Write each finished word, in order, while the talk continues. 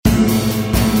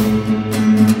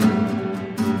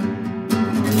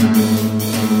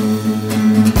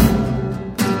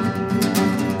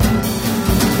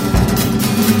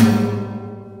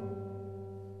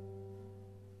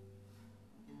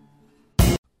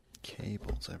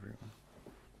cables, everyone.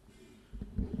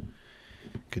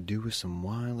 Could do with some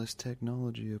wireless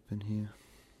technology up in here.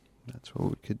 That's what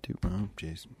we could do. Oh,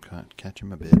 jeez. Can't catch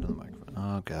him a bit on the microphone.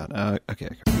 Oh, God. Okay.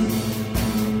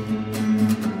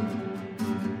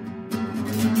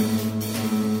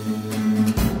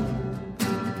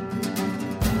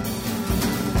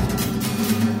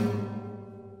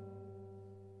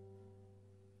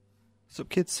 What's up,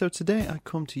 kids? So today I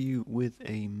come to you with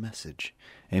a message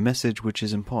which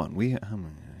is important.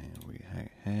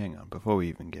 Hang on, before we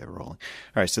even get rolling.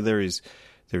 All right, so there is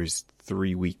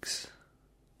 3 weeks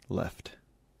left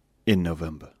in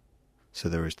November. So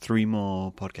there is 3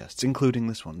 more podcasts, including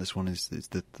this one. This one is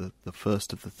the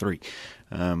first of the 3.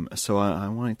 So I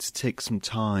wanted to take some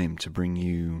time to bring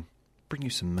you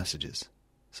some messages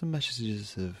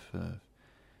of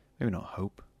maybe not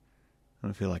hope. I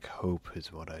don't feel like hope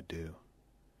is what I do.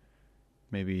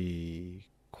 Maybe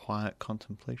quiet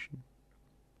contemplation.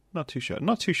 Not too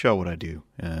sure what I do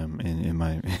in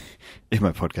my in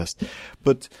my podcast.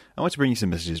 But I want to bring you some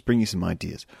messages, bring you some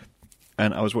ideas.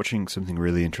 And I was watching something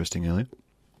really interesting earlier,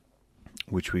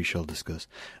 which we shall discuss.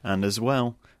 And as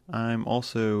well, I'm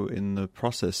also in the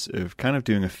process of kind of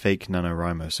doing a fake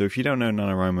NaNoWriMo. So if you don't know,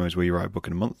 NaNoWriMo is where you write a book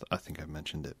in a month. I think I've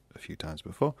mentioned it a few times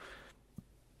before.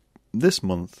 This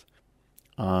month,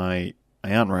 I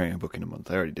aren't writing a book in a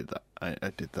month. I already did that.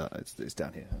 I did that. It's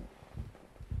down here.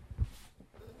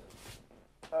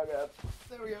 Oh, God.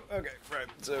 There we go. Okay, right.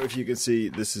 So if you can see,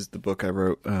 this is the book I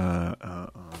wrote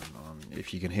on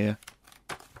if you can hear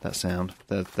that sound,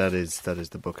 that is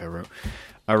the book I wrote.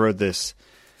 I wrote this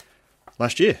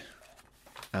last year,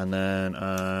 and then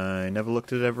I never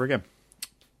looked at it ever again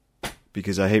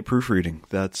because I hate proofreading.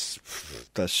 That's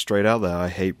straight out there. I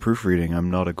hate proofreading. I'm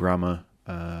not a grammar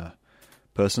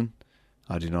person.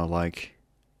 I do not like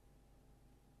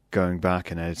going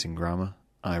back and editing grammar.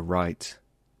 I write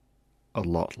a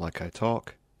lot like I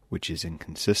talk, which is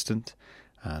inconsistent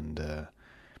and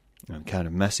kind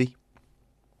of messy.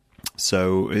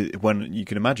 So when you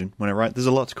can imagine, when I write, there's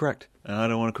a lot to correct, and I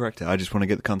don't want to correct it. I just want to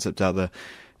get the concept out there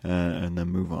and then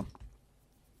move on.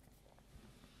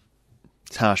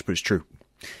 It's harsh, but it's true.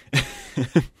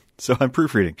 So I'm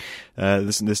proofreading.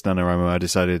 This NaNoWriMo, I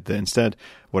decided that instead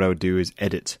what I would do is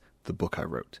edit the book I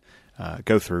wrote.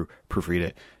 Go through, proofread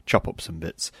it, chop up some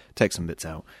bits, take some bits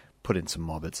out, put in some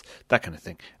more bits, that kind of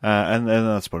thing. And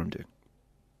that's what I'm doing.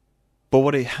 But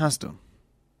what it has done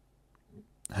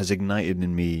has ignited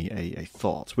in me a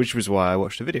thought, which was why I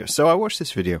watched the video. So I watched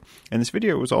this video, and this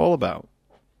video was all about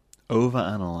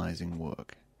overanalyzing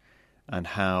work and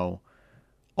how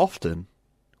often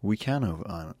we can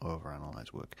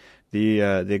overanalyze work. The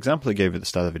example I gave at the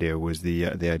start of the video was the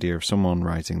idea of someone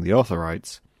writing, the author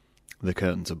writes, "The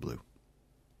curtains are blue."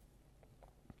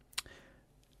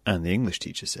 And the English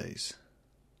teacher says,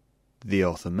 the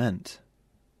author meant,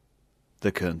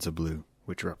 "The curtains are blue,"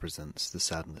 which represents the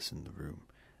sadness in the room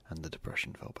and the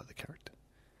depression felt by the character.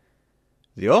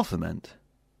 The author meant,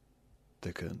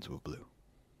 the curtains were blue.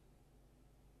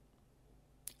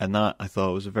 And that, I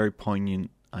thought, was a very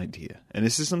poignant idea. And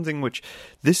this is something which,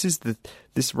 this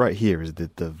right here is the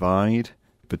divide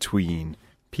between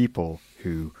people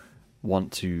who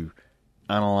want to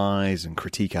analyze and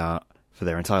critique art for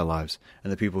their entire lives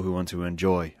and the people who want to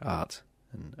enjoy art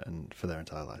and for their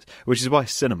entire lives. Which is why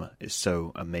cinema is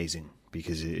so amazing,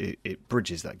 because it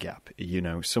bridges that gap. You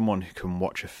know, someone who can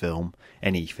watch a film,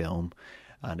 any film,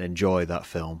 and enjoy that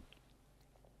film,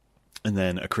 and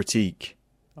then a critic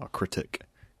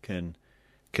can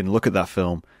look at that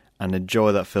film and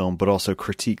enjoy that film, but also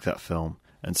critique that film,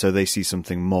 and so they see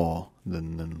something more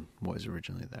than what is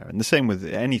originally there. And the same with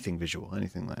anything visual,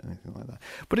 anything like that.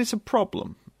 But it's a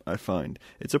problem, I find.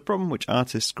 It's a problem which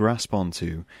artists grasp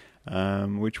onto,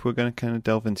 which we're going to kind of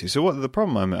delve into. So what the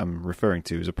problem I'm referring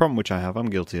to is a problem which I have, I'm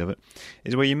guilty of it,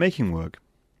 is where you're making work,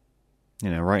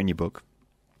 writing your book,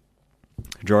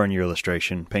 drawing your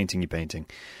illustration, painting your painting,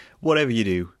 whatever you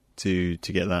do to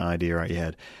get that idea out of your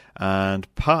head,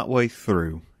 and partway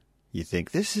through you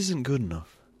think, this isn't good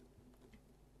enough.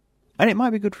 And it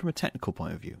might be good from a technical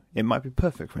point of view. It might be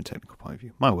perfect from a technical point of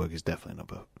view. My work is definitely not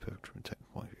perfect from a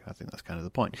technical point of view. I think that's kind of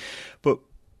the point. But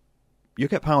you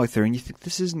get partway through and you think,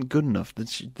 this isn't good enough.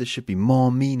 There should be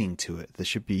more meaning to it. There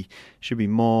should be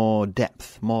more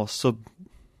depth, more what's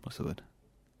the word?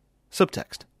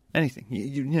 Subtext. Anything.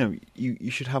 You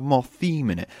should have more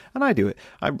theme in it. And I do it.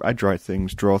 I draw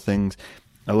things.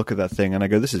 I look at that thing and I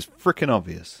go, this is freaking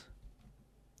obvious.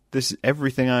 This,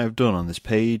 everything I have done on this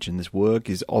page and this work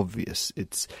is obvious.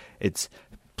 It's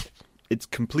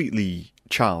completely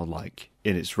childlike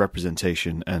in its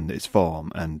representation and its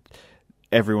form, and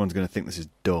everyone's going to think this is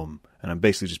dumb and I'm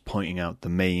basically just pointing out the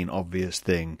main obvious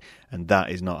thing, and that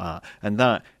is not art. And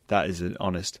that is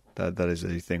that is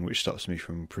a thing which stops me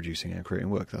from producing and creating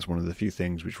work. That's one of the few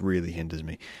things which really hinders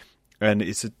me. And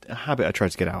it's a habit I try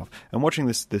to get out of. And watching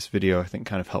this video, I think,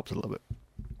 kind of helped a little bit.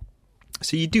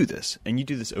 So you do this, and you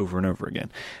do this over and over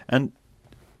again. And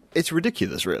it's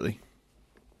ridiculous, really.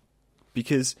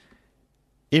 Because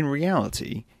in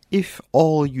reality, if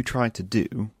all you try to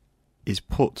do is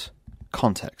put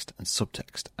context and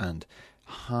subtext and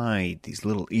hide these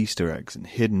little Easter eggs and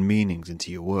hidden meanings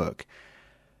into your work,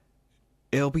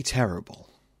 it'll be terrible.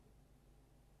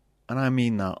 And I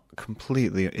mean that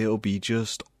completely. It'll be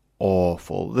just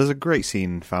awful. There's a great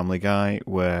scene in Family Guy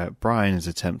where Brian is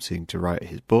attempting to write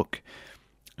his book,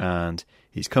 and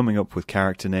he's coming up with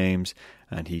character names,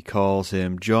 and he calls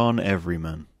him John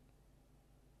Everyman.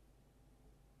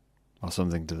 Or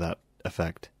something to that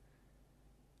effect.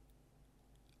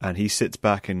 And he sits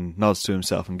back and nods to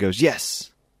himself and goes,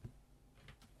 yes!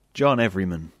 John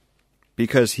Everyman.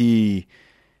 Because he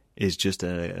is just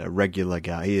a regular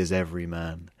guy. He is every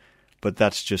man. But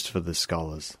that's just for the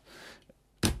scholars.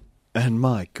 And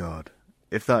my God,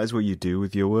 if that is what you do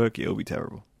with your work, it'll be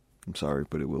terrible. I'm sorry,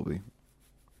 but it will be.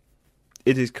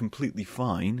 It is completely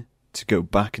fine to go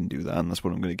back and do that, and that's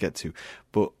what I'm going to get to.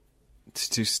 But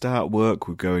to start work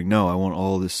with going, no, I want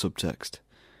all this subtext.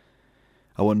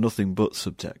 I want nothing but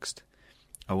subtext.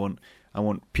 I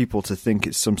want people to think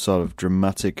it's some sort of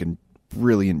dramatic and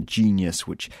brilliant genius,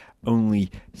 which only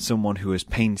someone who has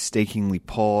painstakingly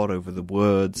pored over the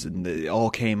words and it all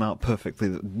came out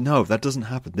perfectly. No, that doesn't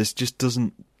happen. This just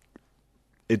doesn't.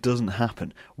 It doesn't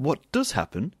happen. What does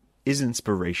happen is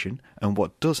inspiration, and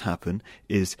what does happen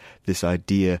is this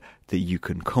idea that you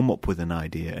can come up with an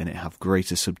idea and it have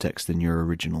greater subtext than your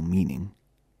original meaning.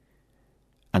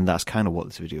 And that's kind of what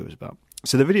this video is about.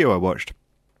 So the video I watched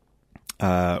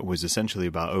was essentially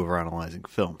about overanalyzing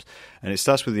films. And it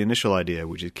starts with the initial idea,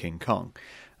 which is King Kong.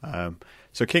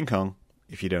 So King Kong,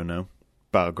 if you don't know,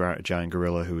 about a giant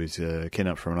gorilla who is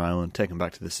kidnapped from an island, taken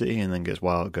back to the city, and then goes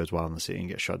wild in the city and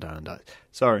gets shot down and dies.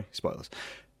 Sorry, spoilers.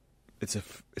 It's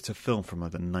a film from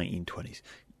like the 1920s.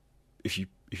 If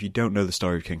you don't know the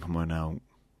story of King Kong by now,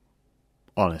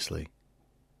 honestly,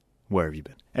 where have you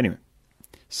been? Anyway,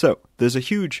 so there's a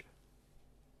huge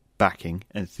backing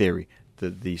and theory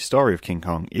that the story of King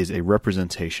Kong is a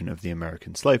representation of the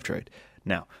American slave trade.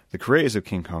 Now, the creators of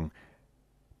King Kong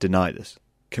deny this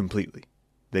completely.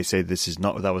 They say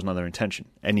that was not their intention.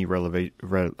 Any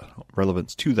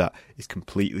relevance to that is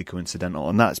completely coincidental,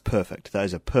 and that's perfect. That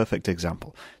is a perfect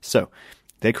example. So,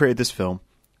 they created this film.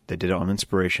 They did it on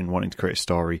inspiration, wanting to create a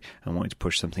story and wanting to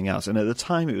push something else. And at the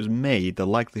time it was made, the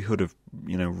likelihood of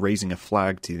raising a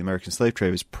flag to the American slave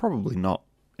trade was probably not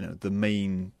the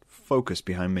main focus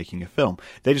behind making a film.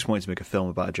 They just wanted to make a film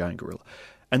about a giant gorilla,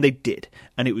 and they did,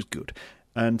 and it was good.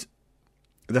 And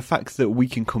the fact that we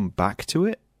can come back to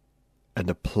it and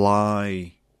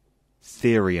apply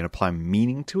theory and apply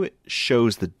meaning to it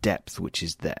shows the depth which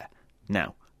is there.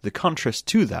 Now, the contrast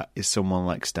to that is someone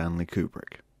like Stanley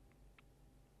Kubrick.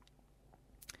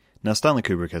 Now, Stanley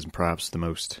Kubrick has perhaps the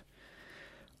most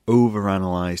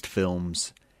overanalyzed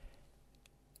films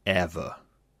ever.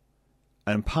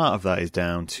 And part of that is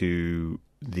down to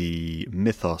the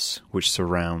mythos which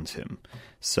surrounds him.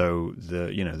 So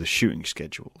the shooting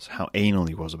schedules, how anal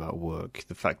he was about work,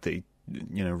 the fact that he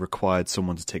required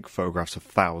someone to take photographs of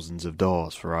thousands of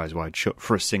doors for Eyes Wide Shut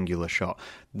for a singular shot,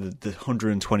 the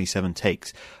 127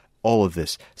 takes. All of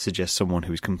this suggests someone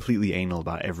who is completely anal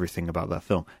about everything about that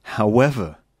film.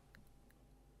 However,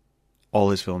 all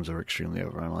his films are extremely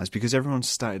overanalyzed because everyone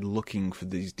started looking for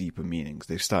these deeper meanings.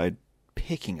 They've started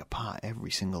picking apart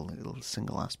every single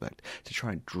aspect to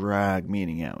try and drag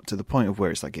meaning out to the point of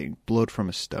where it's like getting blood from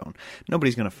a stone.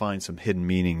 Nobody's going to find some hidden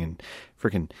meaning in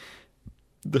freaking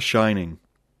The Shining,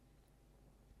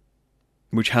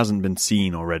 which hasn't been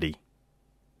seen already.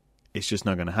 It's just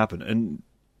not going to happen. And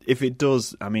if it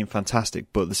does, I mean, fantastic.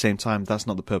 But at the same time, that's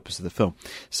not the purpose of the film.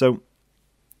 So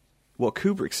what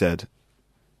Kubrick said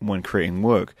when creating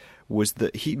work was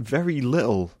that he very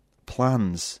little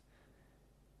plans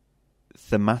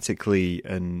thematically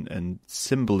and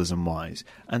symbolism-wise.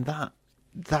 And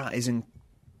that is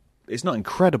it's not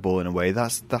incredible in a way.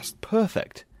 That's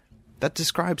perfect. That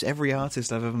describes every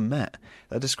artist I've ever met.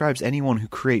 That describes anyone who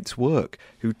creates work,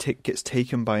 who gets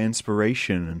taken by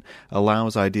inspiration and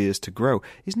allows ideas to grow.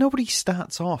 Is nobody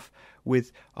starts off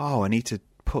with, I need to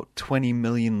put 20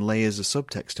 million layers of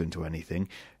subtext into anything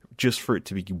just for it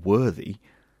to be worthy.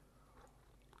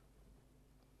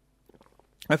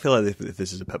 I feel like if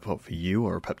this is a pep talk for you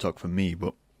or a pep talk for me,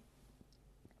 but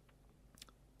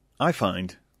I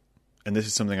find and this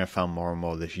is something I found more and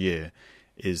more this year,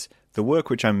 is the work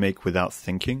which I make without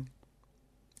thinking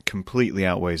completely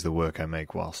outweighs the work I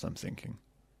make whilst I'm thinking.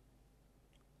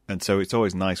 And so it's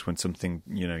always nice when something,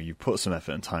 you put some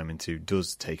effort and time into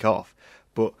does take off.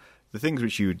 But the things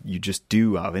which you just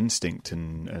do out of instinct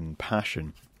and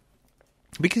passion,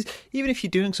 because even if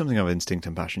you're doing something out of instinct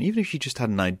and passion, even if you just had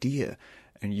an idea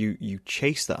and you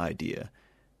chase that idea,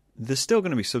 there's still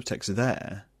going to be subtext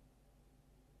there.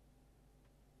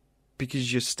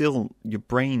 Because your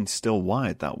brain's still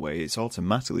wired that way. It's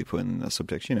automatically putting in that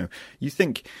subtext. You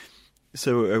think,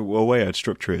 so a way I'd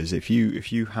structure it is if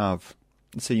you have,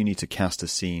 let's say you need to cast a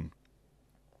scene,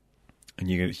 and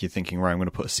you're thinking, right, I'm going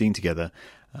to put a scene together,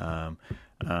 and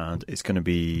it's going to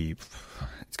be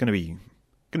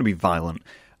violent.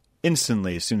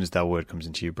 Instantly, as soon as that word comes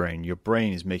into your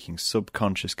brain is making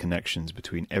subconscious connections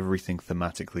between everything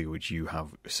thematically which you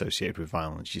have associated with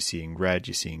violence. You're seeing red,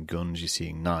 you're seeing guns, you're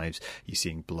seeing knives, you're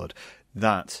seeing blood.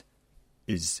 That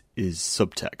is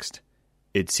subtext.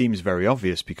 It seems very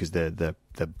obvious because they're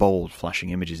bold,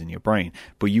 flashing images in your brain,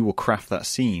 but you will craft that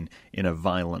scene in a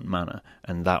violent manner,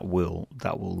 and that will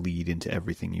lead into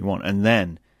everything you want. And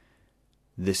then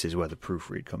this is where the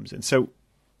proofread comes in. So,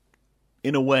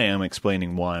 in a way, I'm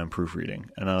explaining why I'm proofreading,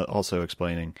 and I'm also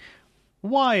explaining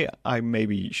why I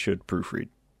maybe should proofread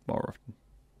more often.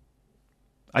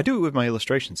 I do it with my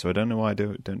illustrations, so I don't know why I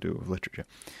don't do it with literature.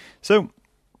 So,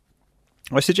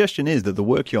 my suggestion is that the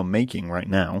work you're making right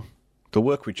now, the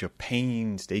work which you're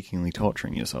painstakingly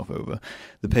torturing yourself over,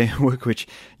 the work which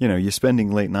you're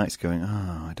spending late nights going,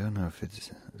 I don't know if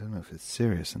it's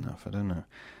serious enough. I don't know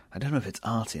if it's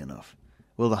arty enough.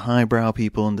 Will the highbrow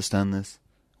people understand this?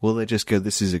 Will they just go,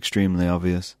 this is extremely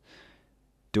obvious?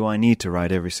 Do I need to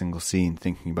write every single scene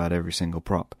thinking about every single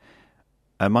prop?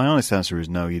 And my honest answer is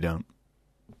no, you don't.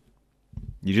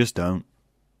 You just don't.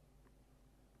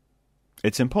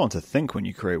 It's important to think when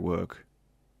you create work,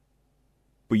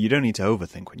 but you don't need to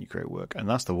overthink when you create work, and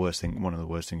that's the worst thing, one of the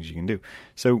worst things you can do.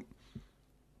 So,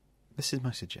 this is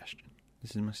my suggestion.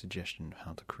 This is my suggestion of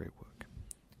how to create work.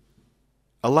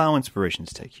 Allow inspiration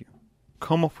to take you.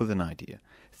 Come up with an idea.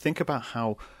 Think about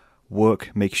how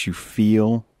work makes you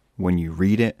feel when you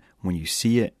read it, when you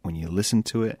see it, when you listen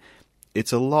to it.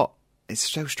 It's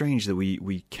so strange that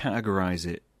we categorize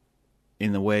it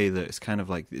in the way that it's kind of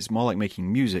like, it's more like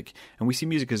making music, and we see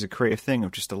music as a creative thing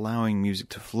of just allowing music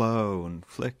to flow and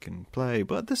flick and play,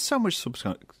 but there's so much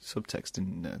subtext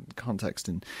and context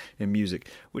in music,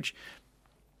 which,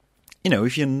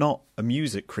 if you're not a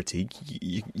music critique,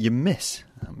 you miss.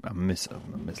 I'm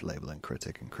mislabeling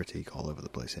critic and critique all over the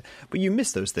place here. But you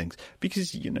miss those things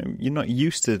because, you're not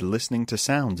used to listening to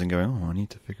sounds and going, I need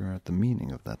to figure out the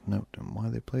meaning of that note and why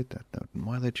they played that note and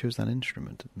why they chose that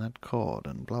instrument and that chord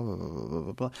and blah, blah, blah, blah,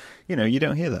 blah, blah. You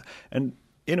don't hear that. And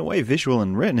in a way, visual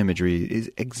and written imagery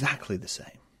is exactly the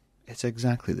same. It's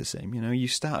exactly the same. You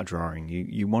start a drawing,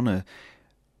 you're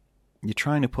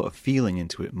trying to put a feeling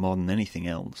into it more than anything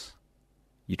else.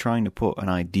 You're trying to put an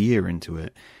idea into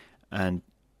it, and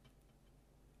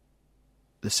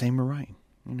the same with writing.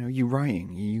 You're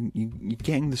writing, you're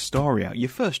getting the story out. Your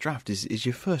first draft is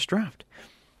your first draft.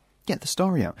 Get the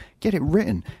story out. Get it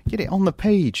written. Get it on the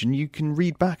page, and you can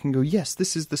read back and go, yes,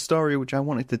 this is the story which I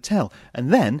wanted to tell.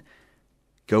 And then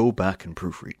go back and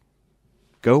proofread.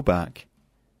 Go back,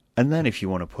 and then if you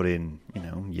want to put in,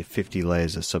 your 50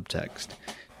 layers of subtext,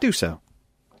 do so.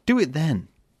 Do it then.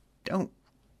 Don't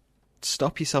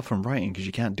stop yourself from writing because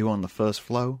you can't do on the first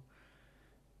flow.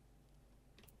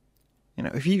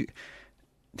 If you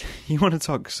want to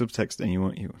talk subtext and you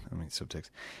want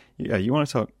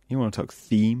to talk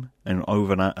theme and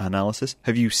over analysis.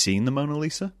 Have you seen the Mona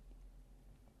Lisa?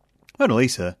 Mona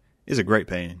Lisa is a great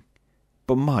painting,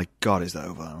 but my God, is that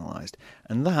overanalyzed?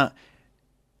 And that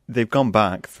they've gone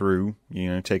back through,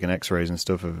 taking X-rays and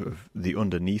stuff of the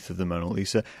underneath of the Mona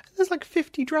Lisa. And there's like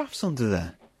 50 drafts under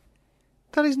there.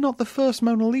 That is not the first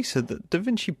Mona Lisa that Da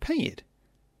Vinci painted.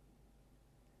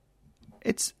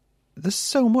 There's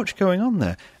so much going on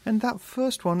there. And that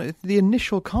first one, the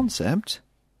initial concept,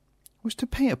 was to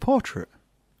paint a portrait.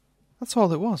 That's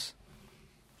all it was.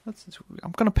 I'm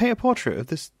going to paint a portrait of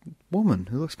this woman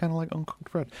who looks kind of like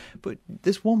uncooked bread. But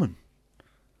this woman.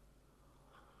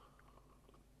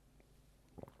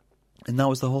 And that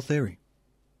was the whole theory.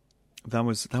 That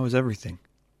was everything.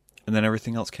 And then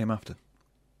everything else came after.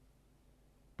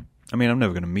 I mean, I'm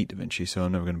never going to meet Da Vinci, so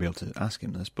I'm never going to be able to ask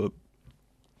him this, but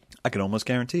I can almost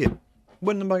guarantee it.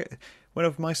 When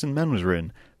Of Mice and Men was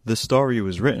written, the story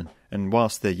was written, and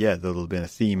whilst there'll have been a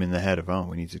theme in the head of,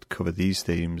 we need to cover these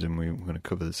themes, and we're going to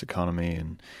cover this economy,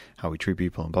 and how we treat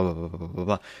people, and blah, blah, blah, blah, blah,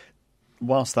 blah.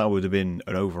 Whilst that would have been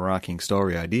an overarching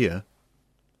story idea,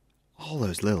 all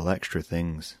those little extra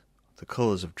things, the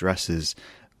colours of dresses,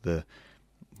 the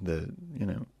the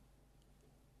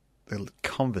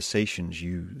conversations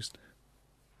used,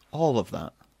 all of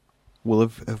that will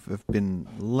have been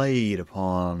laid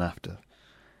upon after.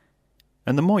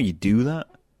 And the more you do that,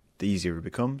 the easier it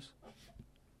becomes.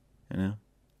 The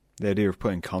idea of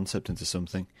putting concept into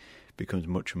something becomes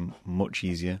much, much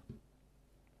easier.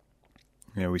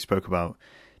 We spoke about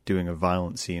doing a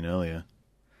violent scene earlier.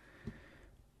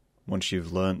 Once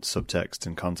you've learnt subtext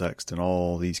and context and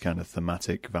all these kind of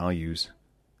thematic values,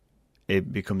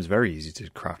 it becomes very easy to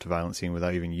craft a violent scene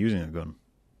without even using a gun.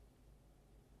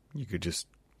 You could just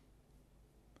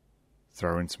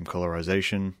throw in some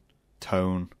colorization,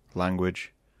 tone,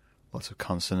 language, lots of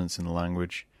consonants in the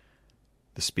language,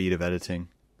 the speed of editing.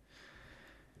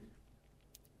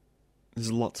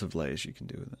 There's lots of layers you can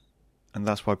do with it. And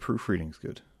that's why proofreading's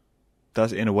good.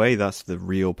 In a way, that's the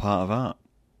real part of art.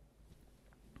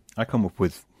 I come up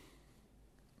with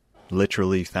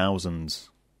literally thousands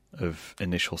of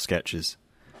initial sketches.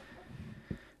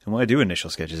 And when I do initial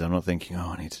sketches, I'm not thinking,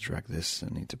 I need to drag this,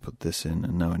 I need to put this in,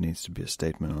 and no, it needs to be a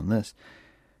statement on this.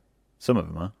 Some of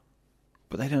them are.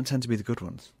 But they don't tend to be the good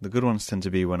ones. The good ones tend to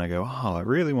be when I go, I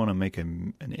really want to make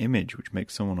an image which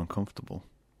makes someone uncomfortable.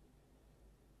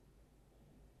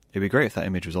 It'd be great if that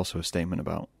image was also a statement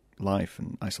about life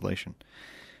and isolation.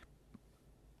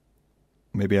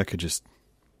 Maybe I could just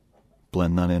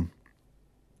blend that in.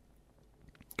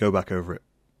 Go back over it.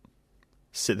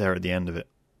 Sit there at the end of it.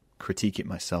 Critique it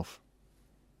myself.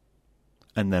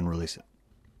 And then release it.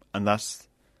 And that's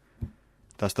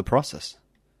the process.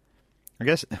 I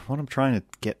guess what I'm trying to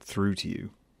get through to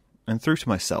you, and through to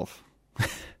myself,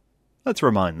 let's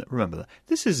remember that.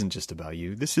 This isn't just about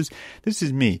you. This is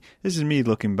me. This is me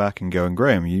looking back and going,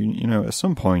 Graham, you know, at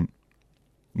some point,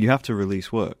 you have to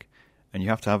release work, and you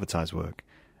have to advertise work,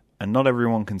 and not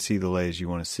everyone can see the layers you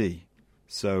want to see.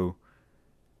 So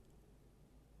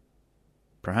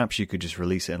perhaps you could just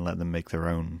release it and let them make their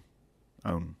own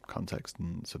context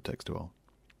and subtext dwell.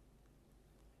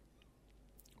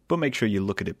 But make sure you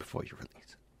look at it before you release.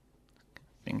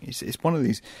 It's one of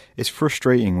these. It's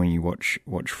frustrating when you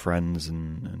watch friends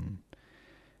and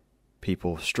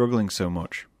people struggling so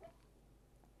much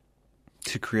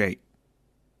to create,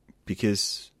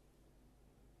 because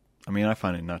I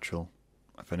find it natural.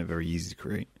 I find it very easy to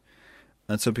create,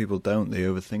 and some people don't. They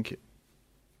overthink it.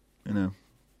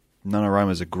 NaNoWriMo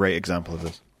is a great example of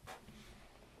this.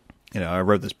 I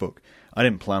wrote this book. I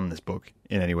didn't plan this book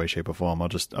in any way, shape, or form. I'll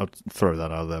throw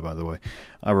that out there, by the way.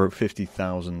 I wrote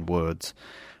 50,000 words,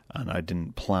 and I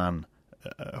didn't plan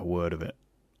a word of it.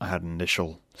 I had an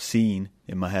initial scene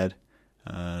in my head,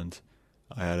 and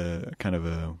I had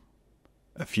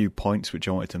a few points which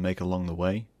I wanted to make along the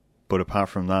way. But apart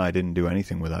from that, I didn't do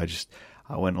anything with it.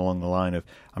 I went along the line of,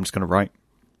 I'm just going to write.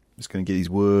 I'm just going to get these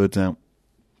words out.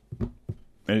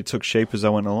 And it took shape as I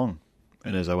went along.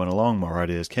 And as I went along, more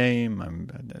ideas came.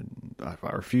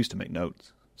 I refused to make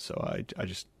notes. So I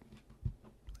just...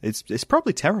 It's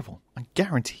probably terrible. I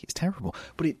guarantee it's terrible.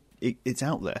 But it's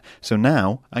out there. So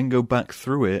now I can go back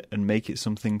through it and make it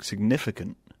something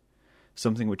significant.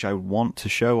 Something which I want to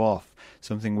show off.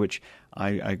 Something which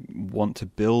I want to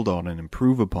build on and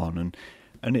improve upon.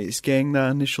 And it's getting that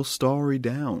initial story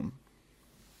down.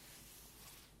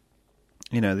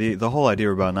 The whole idea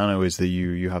about Nano is that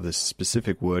you have this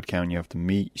specific word count you have to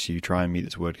meet, so you try and meet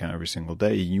this word count every single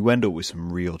day. You end up with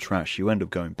some real trash. You end up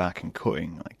going back and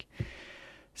cutting like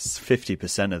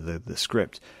 50% of the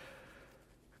script.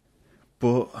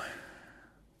 But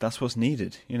that's what's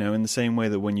needed. In the same way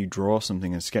that when you draw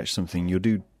something and sketch something, you'll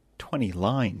do 20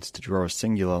 lines to draw a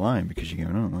singular line because you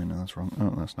go, no, that's wrong.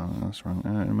 Oh, that's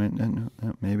wrong.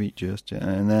 Maybe just...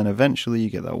 And then eventually you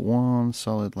get that one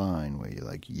solid line where you're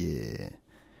like, yeah...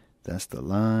 That's the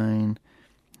line.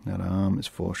 That arm is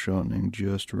foreshortening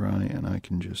just right, and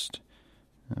I'm just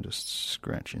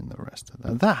scratching the rest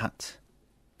of that.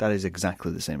 That is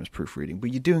exactly the same as proofreading, but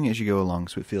you're doing it as you go along,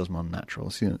 so it feels more natural.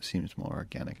 It seems more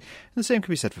organic. And the same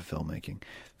can be said for filmmaking.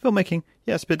 Filmmaking,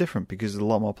 yeah, it's a bit different because there's a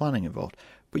lot more planning involved,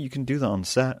 but you can do that on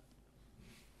set.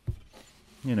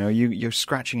 You're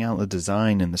scratching out the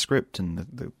design and the script and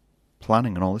the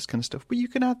planning and all this kind of stuff, but you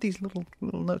can add these little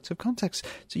notes of context.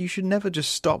 So you should never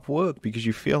just stop work because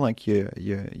you feel like your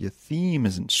theme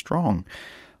isn't strong.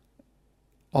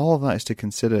 All of that is to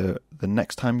consider the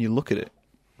next time you look at it,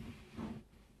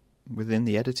 within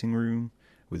the editing room,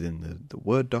 within the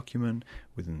Word document,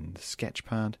 within the sketch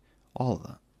pad, all of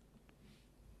that.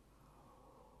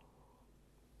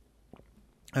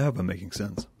 I hope I'm making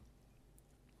sense.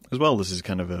 As well, this is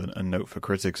kind of a note for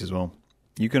critics as well.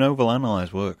 You can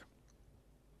overanalyze work.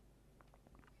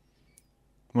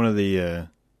 one of the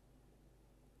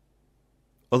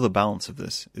other balance of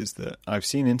this is that I've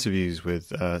seen interviews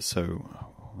with what's the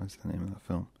name of the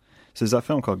film? So there's that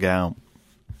film called Get Out.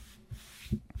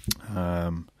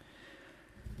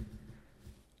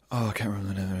 I can't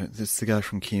remember the name of it. It's the guy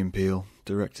from Key and Peele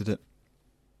directed it.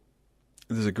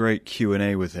 There's a great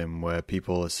Q&A with him where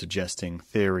people are suggesting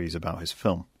theories about his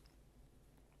film.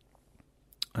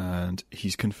 And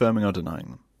he's confirming or denying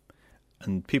them.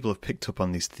 And people have picked up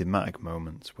on these thematic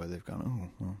moments where they've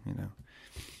gone, oh, well,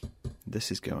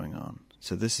 this is going on.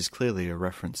 So this is clearly a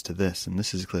reference to this, and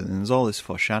this is clearly, and there's all this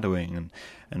foreshadowing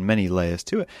and many layers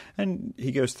to it. And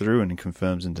he goes through and he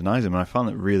confirms and denies them, and I found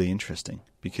that really interesting,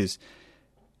 because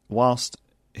whilst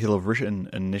he'll have written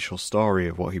an initial story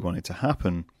of what he wanted to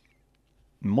happen,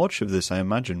 much of this, I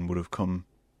imagine, would have come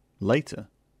later.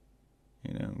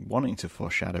 Wanting to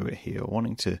foreshadow it here,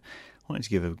 wanting to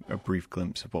give a brief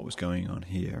glimpse of what was going on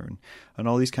here, and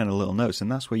all these kind of little notes,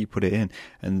 and that's where you put it in.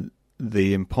 And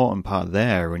the important part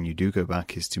there, when you do go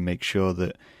back, is to make sure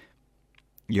that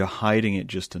you're hiding it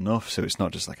just enough so it's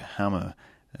not just like a hammer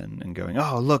and going,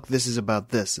 oh, look, this is about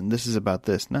this, and this is about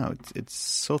this. No, it's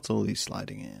subtly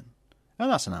sliding in.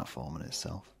 And that's an art form in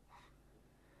itself.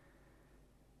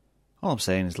 All I'm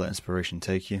saying is let inspiration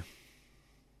take you.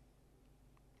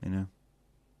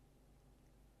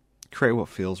 Create what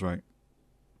feels right.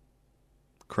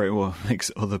 Create what makes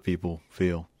other people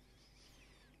feel.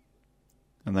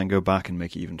 And then go back and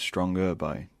make it even stronger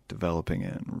by developing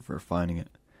it and refining it.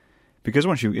 Because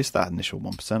it's that initial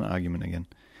 1% argument again.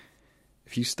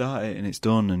 If you start it and it's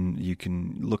done and you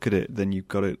can look at it, then you've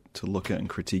got it to look at and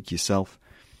critique yourself.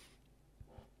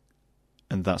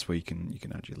 And that's where you can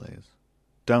add your layers.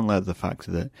 Don't let the fact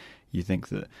that you think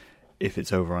that if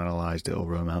it's overanalyzed,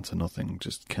 it'll amount to nothing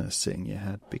just kind of sit in your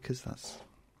head, because that's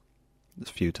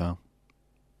futile.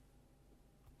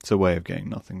 It's a way of getting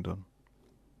nothing done.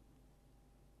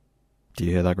 Do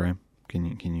you hear that, Graham? Are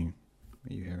you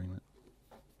hearing that?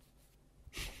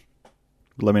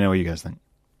 Let me know what you guys think.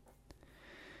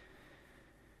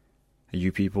 Are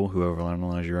you people who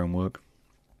overanalyze your own work?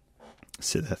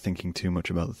 Sit there thinking too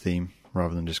much about the theme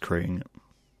rather than just creating it?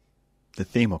 The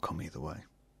theme will come either way.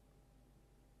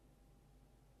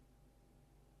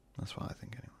 That's what I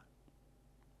think anyway.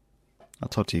 I'll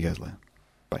talk to you guys later.